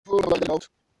enough,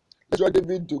 let's join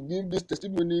David to give this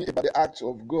testimony about the acts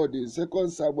of God in 2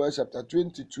 Samuel chapter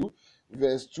 22,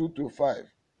 verse 2 to 5.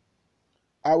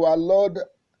 Our Lord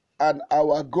and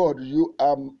our God, you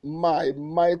are my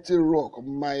mighty rock,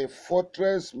 my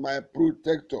fortress, my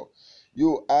protector.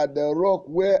 You are the rock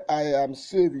where I am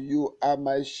safe. You are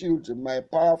my shield, my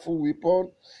powerful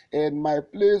weapon, and my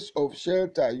place of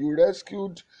shelter. You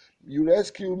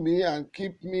rescue me and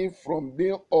keep me from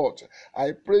being hurt.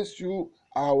 I praise you,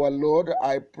 our Lord.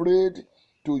 I prayed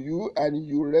to you, and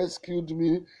you rescued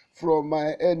me from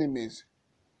my enemies.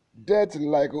 Death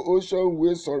like ocean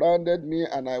waves surrounded me,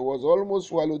 and I was almost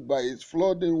swallowed by its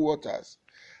flooding waters.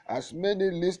 As many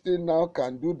listening now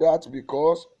can do that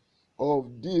because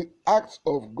of the acts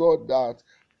of God that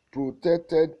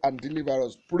protected and delivered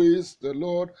us. Praise the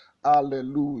Lord.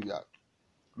 Hallelujah.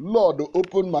 Lord,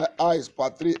 open my eyes.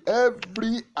 Part 3.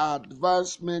 Every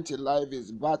advancement in life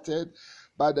is battered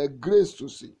by the grace to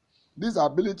see. This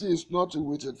ability is not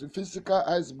with physical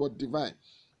eyes but divine.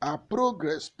 Our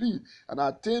progress, speed, and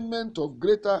attainment of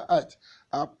greater height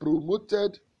are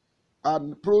promoted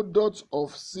and products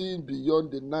of seeing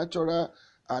beyond the natural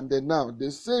and the now.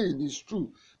 The saying is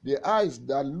true. The eyes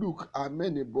that look are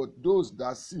many, but those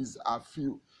that see are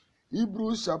few.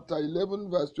 Hebrews chapter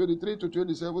 11 verse 23 to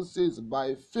 27 says,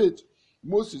 by faith,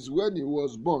 Moses, when he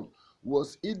was born,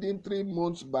 was hidden 3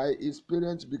 months by his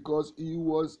parents because they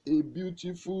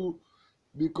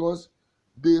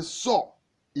saw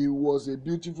he was a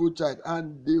beautiful child,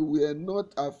 and they were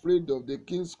not afraid of the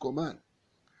king's command.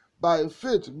 By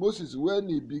faith, Moses, when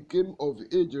he became of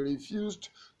age, refused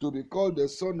to be called the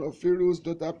son of Pharaoh's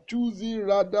daughter, choosing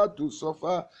rather to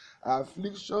suffer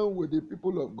affliction with the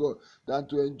people of God than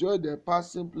to enjoy the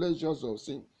passing pleasures of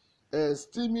sin,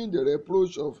 esteeming the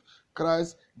reproach of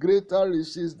Christ greater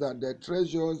riches than the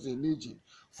treasures in Egypt,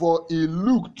 for he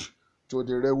looked to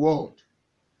the reward.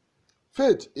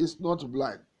 Faith is not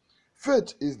blind.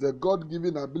 Faith is the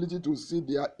God-given ability to see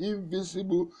the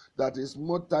invisible that is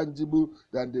more tangible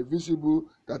than the visible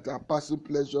that are passing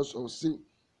pleasures of sin.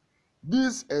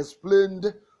 This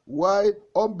explained why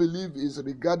unbelief is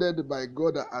regarded by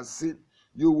God as sin.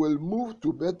 You will move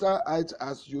to better heights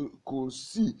as you could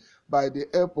see by the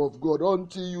help of God.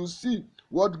 Until you see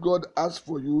what God has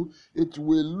for you, it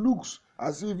will look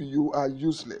as if you are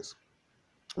useless,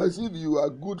 as if you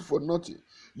are good for nothing.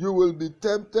 You will be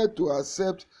tempted to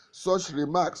accept such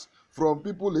remarks from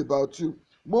people about you.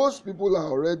 Most people are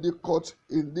already caught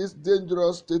in this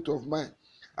dangerous state of mind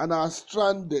and are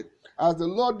stranded. As the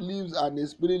Lord lives and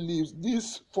His Spirit lives,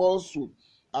 this falsehood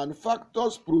and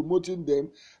factors promoting them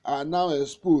are now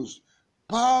exposed.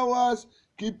 Powers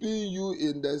keeping you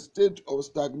in the state of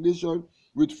stagnation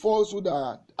with falsehood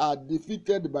are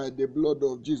defeated by the blood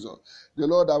of Jesus. The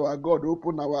Lord our God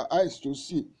open our eyes to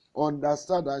see,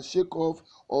 understand, and shake off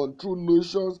untrue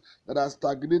notions that have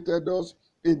stagnated us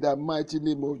in the mighty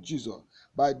name of Jesus.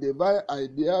 By divine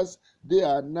ideas, day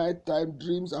and night time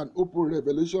dreams and open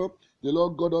revelation, the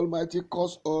Lord God Almighty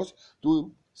cause us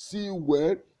to see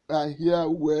well and hear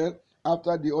well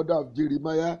after the order of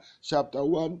Jeremiah chapter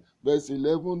 1 verse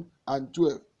 11 and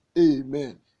 12.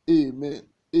 Amen. Amen.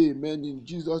 Amen. In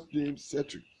Jesus' name,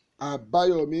 settle.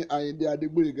 Abayomi Ayinde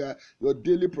Adegboyega, your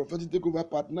daily prophetic takeover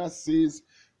partner, says,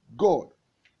 God,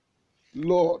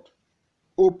 Lord,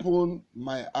 open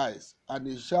my eyes, and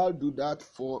He shall do that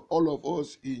for all of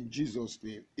us in Jesus'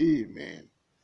 name. Amen.